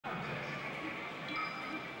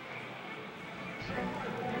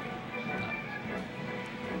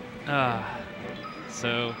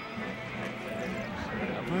So,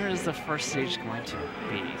 where is the first stage going to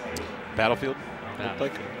be? Battlefield.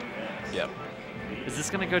 Battlefield. Yep. Is this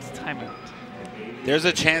going to go to timeout? There's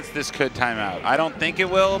a chance this could time out. I don't think it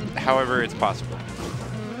will. However, it's possible.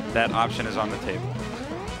 That option is on the table.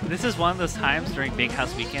 This is one of those times during Big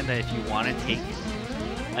House Weekend that if you want to take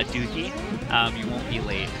a dookie, you won't be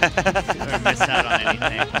late or miss out on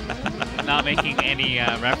anything. Not making any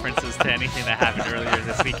references to anything that happened earlier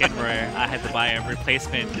this weekend where I had to buy a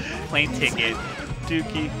replacement plane ticket.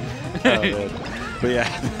 Dookie. But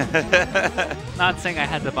yeah. Not saying I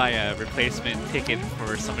had to buy a replacement ticket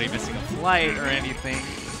for somebody missing a flight or anything.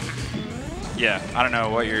 Yeah, I don't know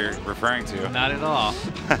what you're referring to. Not at all.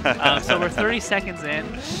 So we're 30 seconds in.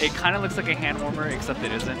 It kind of looks like a hand warmer, except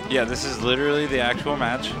it isn't. Yeah, this is literally the actual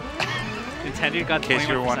match. Nintendude got 21%. In case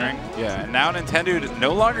you were wondering. Yeah, and now Nintendude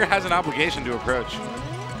no longer has an obligation to approach.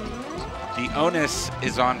 The onus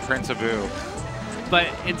is on Prince Abu. But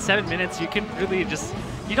in 7 minutes, you can really just...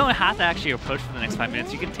 You don't have to actually approach for the next 5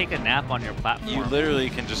 minutes. You can take a nap on your platform. You literally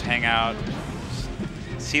can just hang out,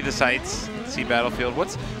 see the sights, see Battlefield.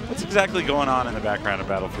 What's exactly going on in the background of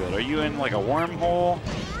Battlefield? Are you in like a wormhole,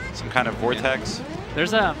 some kind of vortex? Yeah.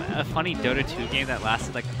 There's a funny Dota 2 game that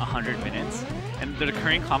lasted like 100 minutes, and the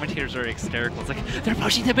Korean commentators are hysterical. It's like, they're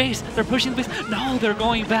pushing the base, they're pushing the base. No, they're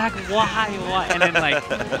going back. Why? And then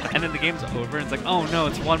and then the game's over. And it's like, oh no,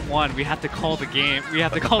 it's 1-1. We have to call the game. We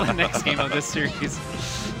have to call the next game of this series.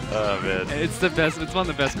 Oh man, it's the best. It's one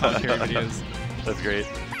of the best commentary videos. That's great.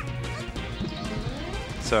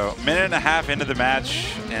 So, minute and a half into the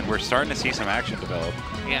match, and we're starting to see some action develop.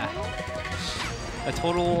 Yeah. A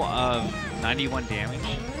total of 91 damage.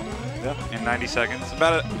 Yeah, in 90 seconds.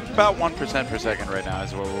 About 1% per second right now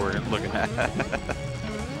is what we're looking at.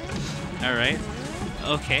 All right.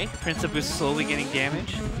 Okay, Prince Abu's slowly getting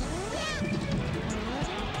damage.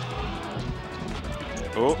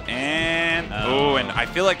 Oh, and I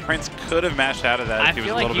feel like Prince could have mashed out of that if he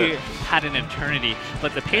was a little bit. I feel like he had an eternity,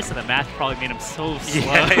 but the pace of the match probably made him so slow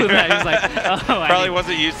that he was like, oh, probably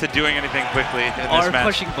wasn't used to doing anything quickly in this match. Or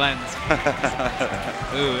pushing buttons.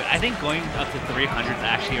 Ooh, I think going up to 300 is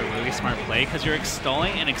actually a really smart play because you're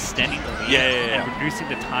extolling and extending the lead and reducing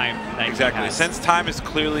the time that exactly. you have. Since time is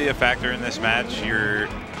clearly a factor in this match, you're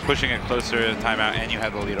pushing it closer to timeout, and you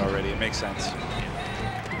have the lead already. It makes sense.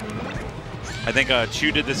 I think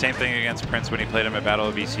Chu did the same thing against Prince when he played him at Battle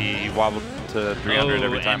of BC. He wobbled to 300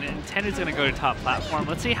 every time. And Nintendude's going to go to top platform.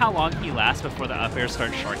 Let's see how long he lasts before the up air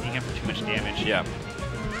starts sharking him for too much damage. Yeah.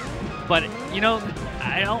 But, you know,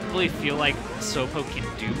 I don't really feel like Sopo can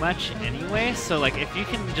do much anyway. So, like, if you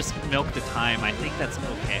can just milk the time, I think that's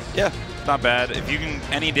okay. Yeah, not bad. If you can,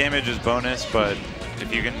 any damage is bonus, but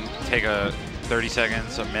if you can take a 30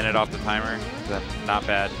 seconds, a minute off the timer, then not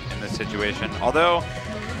bad in this situation. Although,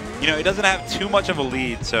 you know, he doesn't have too much of a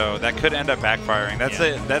lead, so that could end up backfiring.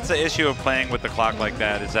 That's the issue of playing with the clock like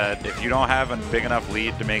that, is that if you don't have a big enough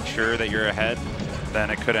lead to make sure that you're ahead,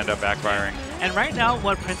 then it could end up backfiring. And right now,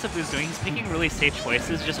 what Prince Abu is doing, he's making really safe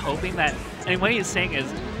choices, just hoping that, and what he's saying is,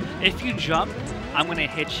 if you jump, I'm going to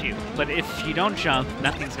hit you. But if you don't jump,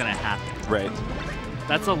 nothing's going to happen. Right.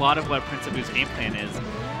 That's a lot of what Prince Abu's game plan is.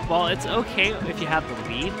 While it's okay if you have the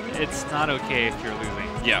lead, it's not okay if you're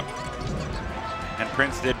losing. Yeah. And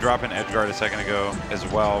Prince did drop an edge guard a second ago as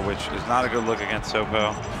well, which is not a good look against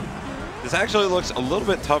Sopo. This actually looks a little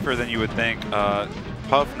bit tougher than you would think.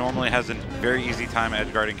 Puff normally has a very easy time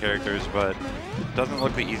edge guarding characters, but doesn't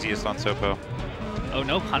look the easiest on Sopo. Oh,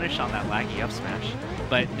 no punish on that laggy up smash.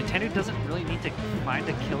 But Nintendo doesn't really need to find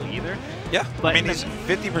a kill either. Yeah, but I mean, this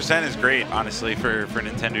 50% is great, honestly, for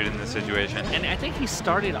Nintendude in this situation. And I think he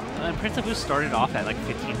started, Prince Abu started off at like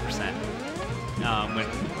 15% when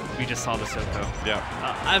we just saw the Sopo.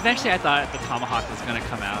 Yeah. Eventually, I thought the Tomahawk was going to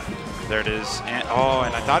come out. There it is. And, oh,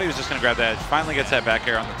 and I thought he was just going to grab that. Finally gets that back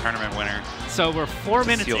air on the tournament winner. So we're 4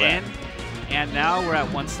 minutes in, and now we're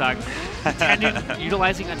at 1 stock. Nintendude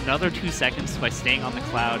utilizing another 2 seconds by staying on the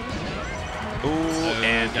cloud. Ooh,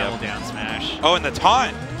 and double down smash. Oh, and the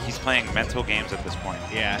taunt. He's playing mental games at this point.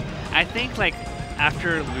 Yeah. I think, like,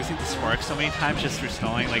 after losing to Spark so many times just for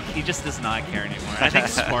stalling, like, he just does not care anymore. I think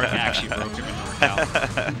Spark actually broke him in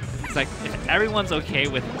Norcal. It's like, if everyone's okay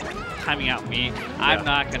with timing out me, I'm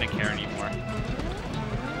not going to care anymore.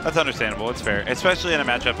 That's understandable. It's fair. Especially in a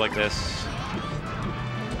matchup like this.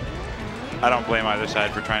 I don't blame either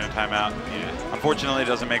side for trying to time out. Yeah. Unfortunately, it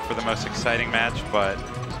doesn't make for the most exciting match, but...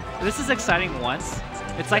 This is exciting once.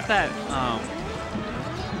 It's like that,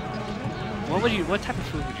 what type of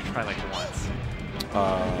food would you try, like, once?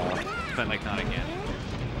 But like, not again?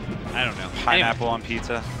 I don't know. Pineapple on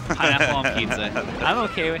pizza. Pineapple on pizza. I'm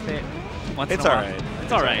okay with it. Once It's in a all while. right.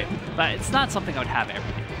 It's all right. But it's not something I would have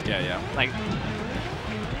every day. Yeah, yeah. Like,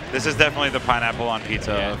 this is definitely the pineapple on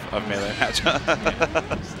pizza of Melee match.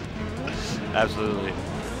 Absolutely.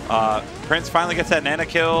 Prince finally gets that Nana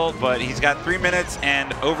kill, but he's got 3 minutes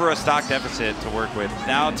and over a stock deficit to work with.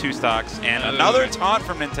 Now 2 stocks and another taunt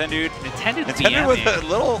from Nintendude. Nintendude with a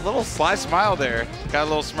little sly smile there. Got a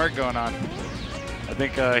little smirk going on. I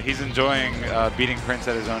think he's enjoying beating Prince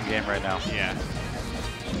at his own game right now. Yeah.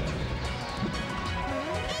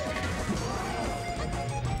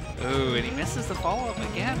 Ooh, and he misses the follow-up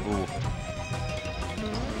again. Ooh.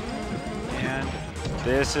 And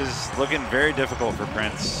this is looking very difficult for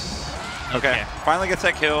Prince. Okay. Finally gets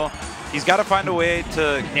that kill. He's got to find a way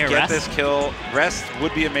to near get rest? this kill. Rest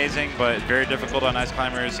would be amazing, but very difficult on ice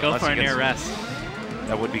climbers. Go for a near rest.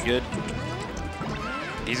 That would be good.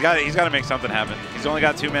 He's got to make something happen. He's only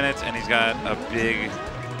got 2 minutes, and he's got a big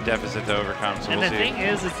deficit to overcome. So and we'll the see. thing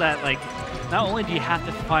is that like, not only do you have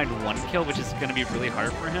to find 1 kill, which is going to be really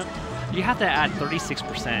hard for him, you have to add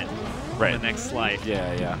 36% right. on the next slide.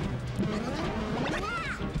 Yeah, yeah.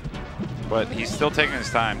 But he's still taking his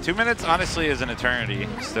time. 2 minutes, honestly, is an eternity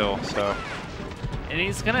still. So. And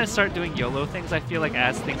he's going to start doing YOLO things, I feel like,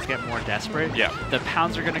 as things get more desperate. Yeah. The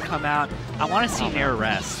pounds are going to come out. I want to see near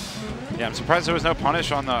rest. Yeah, I'm surprised there was no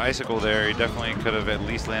punish on the icicle there. He definitely could have at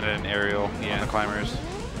least landed an aerial on the climbers.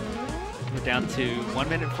 We're down to 1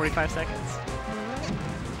 minute and 45 seconds.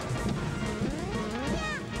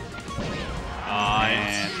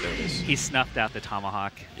 And there it is. He snuffed out the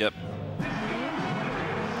tomahawk. Yep.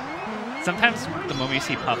 Sometimes the moment you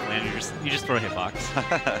see Puff land, you just throw a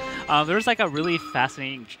hitbox. There was like a really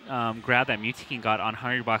fascinating grab that Mutikin got on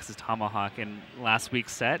Hungrybox's tomahawk in last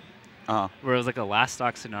week's set. Where it was like a last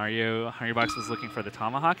stock scenario. Hungrybox was looking for the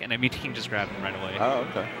tomahawk, and then Mutikin just grabbed him right away. Oh,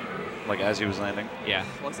 okay. Like as he was landing? Yeah.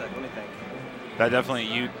 1 second, let me think. That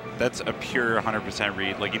definitely, that's a pure 100%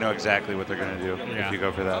 read. Like, you know exactly what they're going to do if you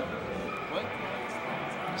go for that. What?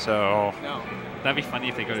 So. No. That'd be funny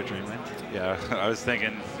if they go to Dreamland. Yeah, I was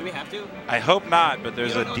thinking. Do we have to? I hope not, but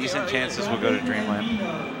there's a decent chance this will go to Dreamland.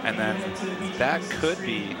 And then that could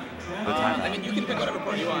be the time. I mean, you can pick whatever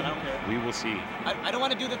port you want. I don't care. We will see. I don't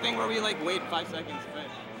want to do the thing where we like wait 5 seconds, but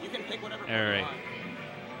you can pick whatever port you want.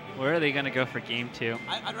 Where are they going to go for game 2?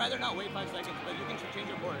 I'd rather not wait 5 seconds, but you can change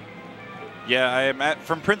your port. Yeah,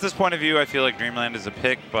 from Prince's point of view, I feel like Dreamland is a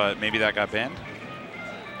pick, but maybe that got banned.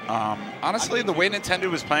 Honestly, the way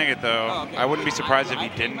Nintendo was playing it, though, I wouldn't be surprised if he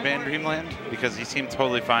didn't ban Dreamland, because he seemed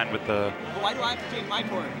totally fine with the why do I have to change my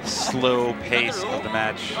port? slow pace of the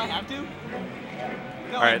match. Do I have to?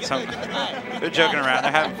 No, all right, they're joking around.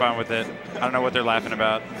 They're having fun with it. I don't know what they're laughing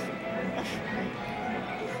about.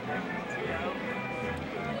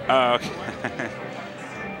 Oh, okay.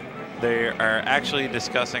 They are actually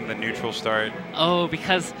discussing the neutral start. Oh,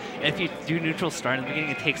 because if you do neutral start in the beginning,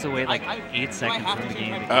 it takes away like 8 seconds from the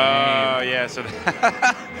game. Oh, yeah. So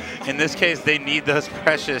in this case, they need those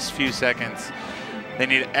precious few seconds. They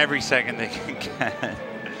need every second they can get.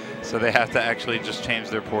 So they have to actually just change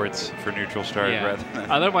their ports for neutral start rather than.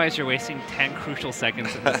 Otherwise, you're wasting 10 crucial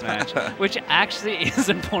seconds in this match, which actually is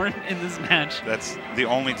important in this match. That's the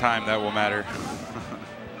only time that will matter.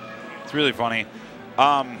 It's really funny.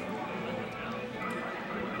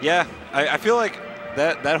 Yeah, I feel like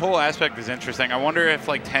that whole aspect is interesting. I wonder if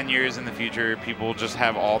like 10 years in the future, people just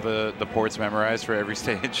have all the ports memorized for every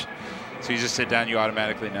stage. So you just sit down, you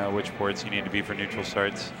automatically know which ports you need to be for neutral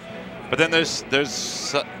starts. But then there's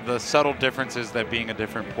the subtle differences that being a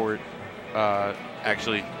different port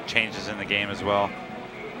actually changes in the game as well.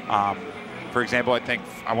 For example,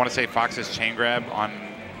 I want to say Fox's chain grab on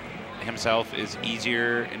himself is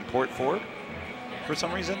easier in port 4 for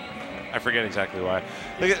some reason. I forget exactly why.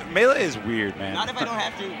 Look, Melee is weird, man. Not if I don't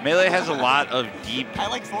have to. Melee has a lot of deep,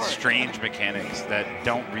 like strange mechanics that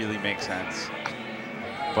don't really make sense.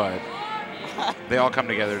 But they all come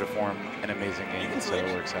together to form an amazing game, so it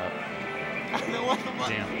works out.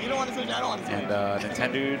 Damn. You don't want to switch, I don't want to switch.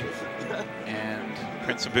 And Nintendude and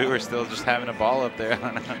Prince Abu are still just having a ball up there.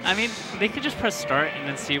 I mean, they could just press start and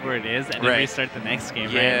then see where it is and then restart the next game,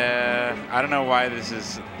 right? Yeah, I don't know why this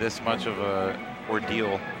is this much of a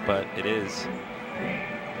ordeal, but it is.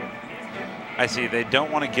 I see. They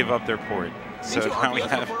don't want to give up their port, so now we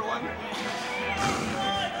have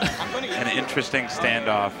an interesting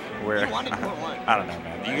standoff where I don't know,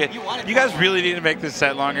 man. You guys really need to make this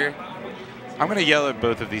set longer. I'm gonna yell at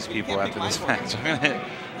both of these people after this match.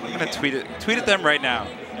 I'm gonna tweet at them right now.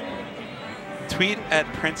 Tweet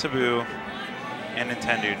at Prince Abu and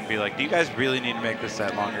Nintendude and be like, "Do you guys really need to make this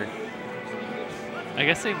set longer?" I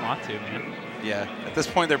guess they want to, man. Yeah, at this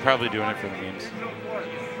point, they're probably doing it for the memes.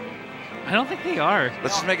 I don't think they are.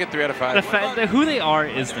 Let's just make it 3 out of 5. Who they are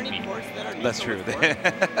is the meme. That's true.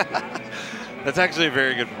 That's actually a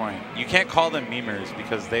very good point. You can't call them memers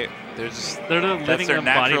because they're the living that's their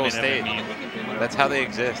natural embodiment state. of a meme. That's how they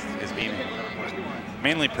exist, is meming.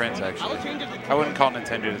 Mainly Prince, actually. I wouldn't call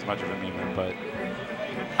Nintendude as much of a memer, but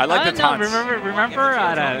I like the taunts. Remember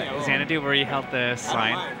at Xanadu where you held the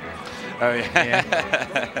sign? Oh, yeah.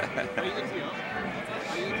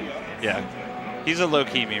 Yeah. He's a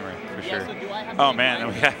low-key memer, for sure. Oh,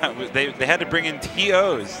 man. They had to bring in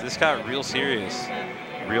TOs. This got real serious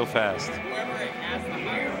real fast.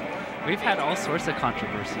 We've had all sorts of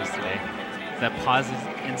controversies today. That pause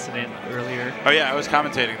incident earlier. Oh, yeah. I was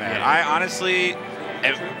commentating that. Yeah. I honestly...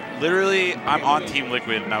 literally, I'm on Team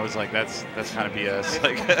Liquid, and I was like, that's kind of BS.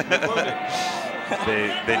 Like, they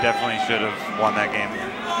definitely should have won that game.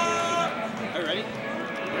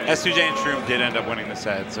 S2J and Shroom did end up winning the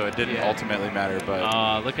set, so it didn't ultimately matter.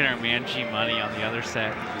 But look at our man G Money on the other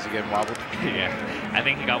set. Is he getting wobbled? Yeah, I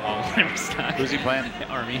think he got wobbled and stuck. Who's he playing?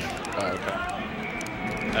 Army. Oh, okay.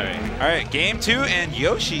 All right. Game 2 and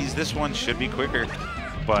Yoshi's. This one should be quicker,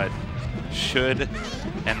 but should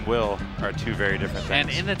and will are two very different things.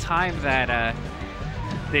 And in the time that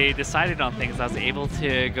they decided on things, I was able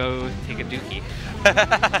to go take a dookie.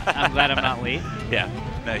 I'm glad I'm not late. Yeah.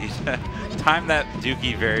 No, he's timed that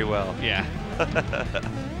dookie very well. Yeah.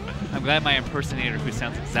 I'm glad my impersonator, who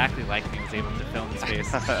sounds exactly like me, was able to fill in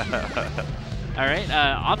space. All right.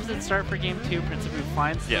 Opposite start for game 2. Prince of Boo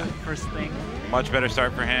finds the first thing. Much better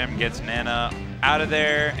start for him. Gets Nana out of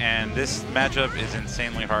there, and this matchup is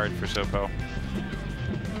insanely hard for Sopo.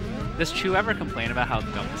 Does Chu ever complain about how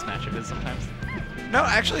dumb this matchup is sometimes? No,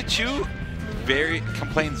 actually, Chu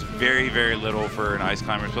complains very, very little for an Ice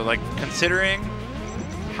Climber. So, like, considering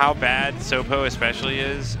how bad Sopo especially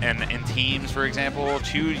is, and in teams, for example,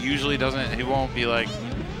 Chu usually doesn't, he won't be like,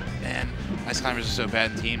 man, Ice Climbers are so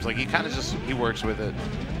bad in teams. Like, he kind of just, he works with it.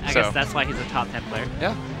 I guess that's why he's a top 10 player.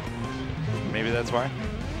 Yeah. Maybe that's why.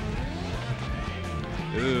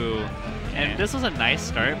 Ooh. And this was a nice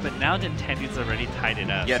start, but now Nintendude's already tied it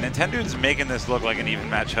up. Yeah, Nintendude's making this look like an even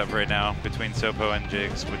matchup right now between Sopo and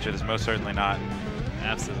Jigs, which it is most certainly not.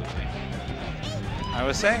 Absolutely. I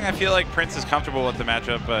was saying I feel like Prince is comfortable with the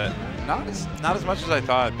matchup, but not as much as I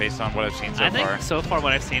thought based on what I've seen so far. I think so far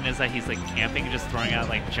what I've seen is that he's like camping, just throwing out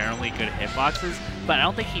like generally good hitboxes, but I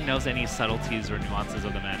don't think he knows any subtleties or nuances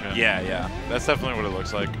of the matchup. Yeah. That's definitely what it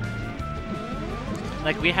looks like.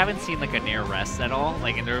 Like, we haven't seen like a near rest at all.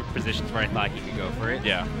 Like, and there were positions where I thought he could go for it.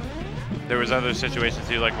 Yeah. There was other situations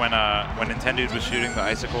too, like when Nintendude was shooting the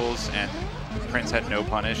icicles and Prince had no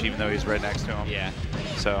punish, even though he's right next to him. Yeah.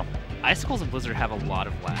 So. Icicles and Blizzard have a lot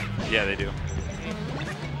of lag. Yeah, they do.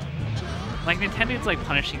 Like, Nintendude's like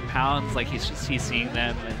punishing pounds, like he's seeing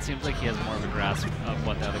them. It seems like he has more of a grasp of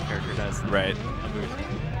what the other character does. Right.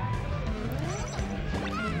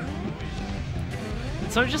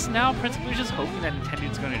 So just now, Prince of Blue's just hoping that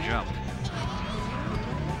Nintendude's going to jump.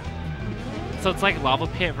 So it's like Lava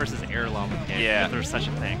Pit versus Air Lava Pit, if there's such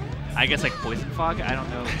a thing. I guess like Poison Fog? I don't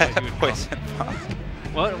know what you would call Poison Fog.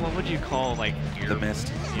 What would you call like the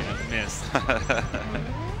mist? Yeah, the mist.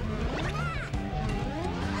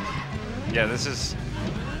 Yeah, this is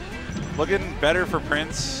looking better for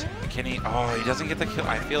Prince. Can he? Oh, he doesn't get the kill.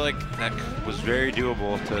 I feel like that was very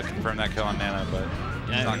doable to confirm that kill on Nana, but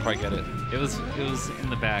does not quite get it. It was in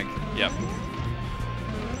the bag. Yep.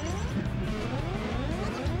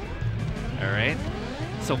 All right.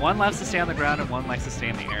 So one likes to stay on the ground and one likes to stay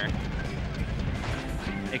in the air.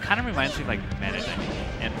 It kind of reminds me of like MediaXP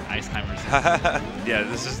and Ice Climbers. Yeah,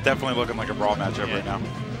 this is definitely looking like a brawl matchup right now.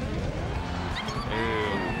 Ooh.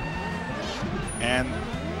 And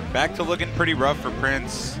back to looking pretty rough for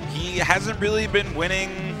Prince. He hasn't really been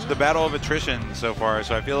winning the battle of attrition so far,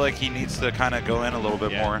 so I feel like he needs to kind of go in a little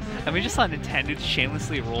bit more. And we just saw Nintendude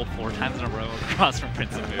shamelessly roll 4 times in a row across from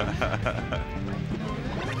Prince of Boo.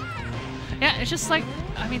 Yeah, it's just like,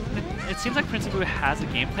 I mean, it seems like Prince of Boo has a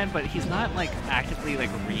game plan, but he's not like actively like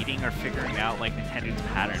reading or figuring out like Nintendude's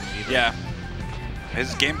patterns either. Yeah.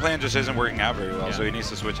 His game plan just isn't working out very well, so he needs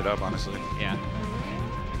to switch it up, honestly. Yeah.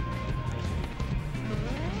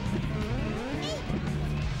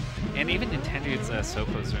 And even Nintendude's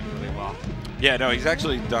Sopo's doing really well. Yeah, no, he's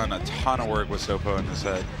actually done a ton of work with Sopo in this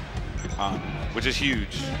set, which is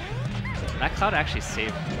huge. That cloud actually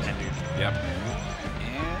saved Nintendude. Yep.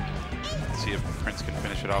 And let's see if Prince can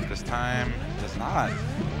finish it off this time. Does not.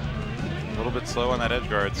 A little bit slow on that edge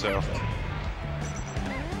guard, so.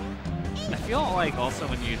 I feel like also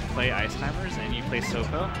when you play Ice Climbers and you play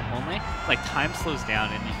Sopo only, like time slows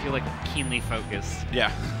down and you feel like keenly focused.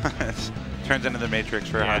 Yeah. turns into the Matrix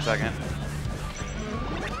for a hot second.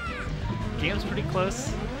 Game's pretty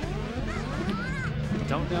close.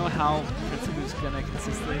 Don't know how Principal's gonna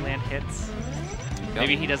consistently land hits. Yep.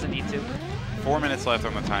 Maybe he doesn't need to. 4 minutes left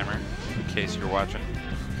on the timer, in case you're watching.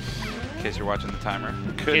 In case you're watching the timer.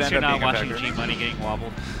 Could in case you're not watching G Money getting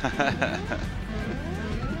wobbled.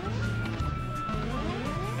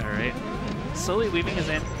 Alright. Slowly weaving his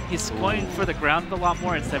in. He's going for the ground a lot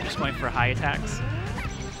more instead of just going for high attacks.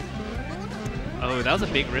 Oh, that was a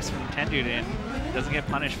big risk from Nintendude and doesn't get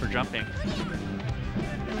punished for jumping.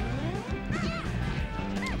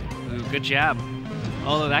 Ooh, good jab.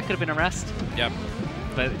 Although that could have been a rest. Yep.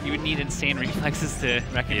 But you would need insane reflexes to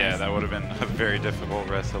recognize. Yeah, that would have been a very difficult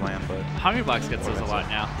rest to land, but... Hungrybox gets those a lot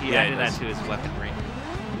now. He added that to his weaponry.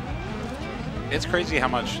 It's crazy how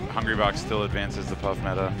much Hungrybox still advances the puff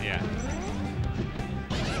meta. Yeah.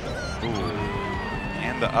 Ooh.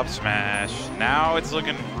 And the up smash. Now it's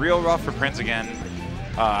looking real rough for Prince again.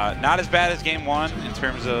 Not as bad as game one in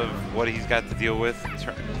terms of what he's got to deal with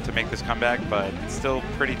to make this comeback, but it's still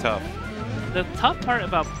pretty tough. The tough part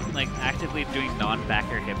about like actively doing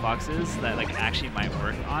non-backer hitboxes that like actually might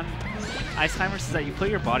work on ice timers is that you put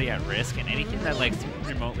your body at risk, and anything that like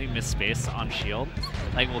remotely miss space on shield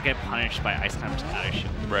like will get punished by ice timers out of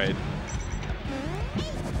shield. Right.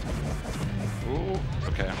 Ooh.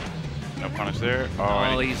 Okay. No punish there.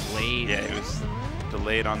 Oh, he's late. Yeah, he was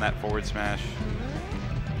delayed on that forward smash.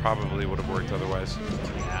 Probably would have worked otherwise.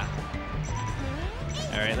 Yeah.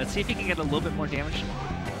 All right, let's see if he can get a little bit more damage.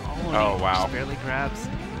 Oh, wow. Just barely grabs.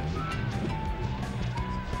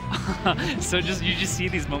 So you just see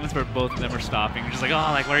these moments where both of them are stopping. You're just like, oh,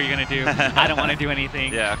 like, what are you going to do? I don't want to do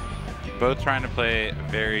anything. Yeah. Both trying to play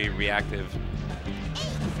very reactive.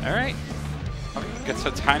 All right. Okay, gets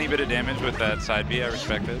a tiny bit of damage with that side B. I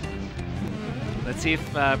respect it. Let's see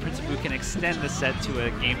if Principal can extend the set to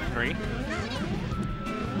a game 3.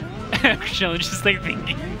 Shellen just like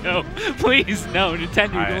thinking, no, please, no,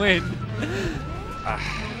 Nintendo win.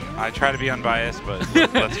 I try to be unbiased, but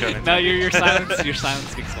let's go Nintendo. No, your silence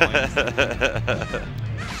speaks volumes.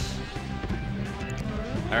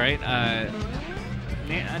 All right,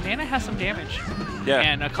 Nana has some damage. Yeah.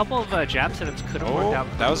 And a couple of jab setups could have worked out.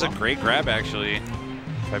 That was a great grab, actually,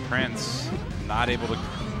 by Prince. Not able to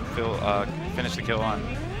finish the kill on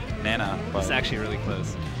Nana. But it's actually really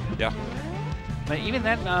close. Yeah. But even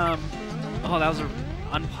then, oh, that was an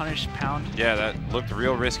unpunished pound. Yeah, that looked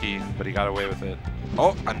real risky, but he got away with it.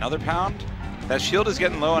 Oh, another pound? That shield is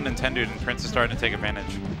getting low on Nintendude, and Prince is starting to take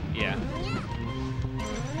advantage. Yeah.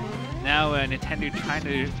 Now Nintendude trying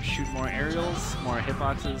to shoot more aerials, more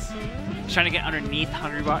hitboxes. He's trying to get underneath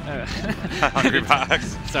Hungrybox.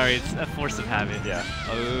 Hungrybox. Sorry, it's a force of habit. Yeah.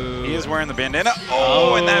 Oh. He is wearing the bandana.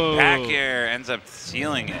 Oh, and that back air ends up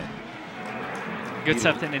sealing it. Good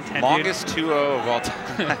stuff to Nintendude. Longest 2-0 of all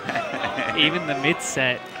time. Even the mid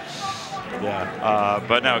set. Yeah,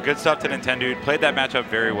 but no, good stuff to Nintendude. Played that matchup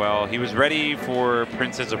very well. He was ready for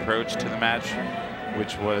Prince's approach to the match,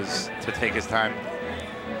 which was to take his time.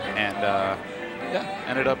 And yeah,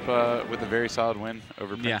 ended up with a very solid win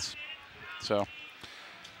over Prince. Yeah. So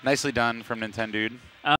nicely done from Nintendude.